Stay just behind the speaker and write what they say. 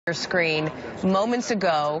Screen. Moments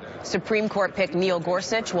ago, Supreme Court picked Neil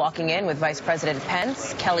Gorsuch walking in with Vice President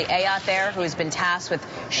Pence. Kelly Ayotte there, who has been tasked with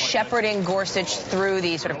shepherding Gorsuch through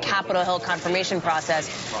the sort of Capitol Hill confirmation process,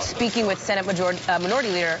 speaking with Senate Majority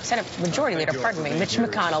Leader Mitch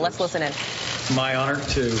McConnell. Let's listen in. My honor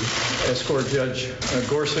to escort Judge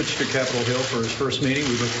Gorsuch to Capitol Hill for his first meeting.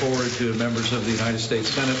 We look forward to members of the United States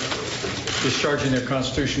Senate discharging their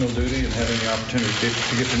constitutional duty and having the opportunity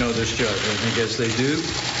to get to know this judge. I think as they do,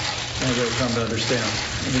 they'll come to understand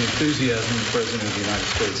the enthusiasm the President of the United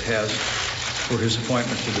States has for his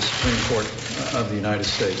appointment to the Supreme Court of the United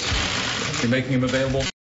States. We're making him available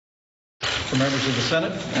for members of the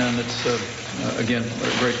Senate, and it's, again,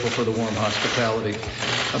 grateful for the warm hospitality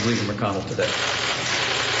of Leader McConnell today.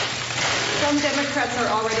 Some Democrats are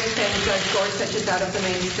already saying Judge Gorsuch is out of the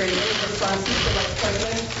mainstream. Any response, Mr. Vice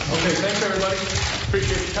President? Okay, thanks, everybody.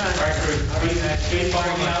 Appreciate your time. All right, good.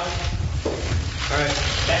 Following out. All right.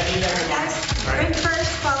 That means everyone. Print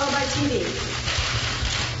first, followed by TV.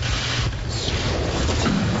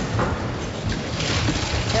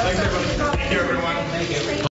 Thanks, everyone. Thank you, everyone. Thank you.